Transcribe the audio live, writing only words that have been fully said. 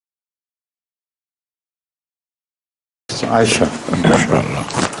Aisha, mashallah.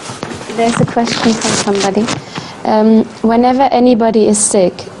 There's a question from somebody. Whenever anybody is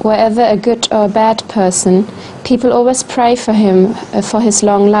sick, whether a good or bad person, people always pray for him, for his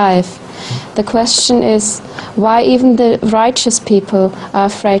long life. The question is, why even the righteous people are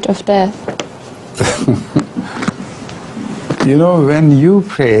afraid of death? You know, when you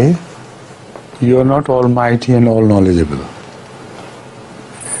pray, you are not almighty and all knowledgeable.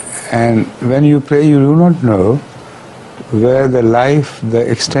 And when you pray, you do not know where the life, the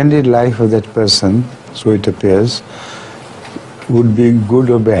extended life of that person, so it appears, would be good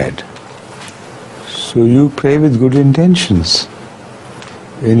or bad. So you pray with good intentions.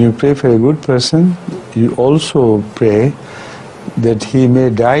 When you pray for a good person, you also pray that he may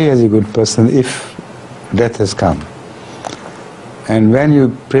die as a good person if death has come. And when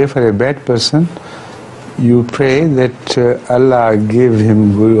you pray for a bad person, you pray that Allah give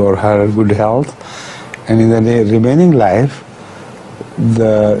him good or her good health, and in the remaining life,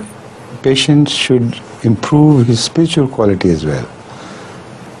 the patient should improve his spiritual quality as well,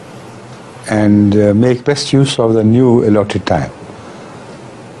 and make best use of the new allotted time.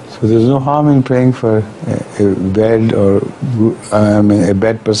 So there's no harm in praying for a bad or a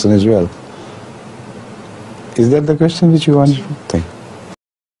bad person as well. Is that the question which you want to think?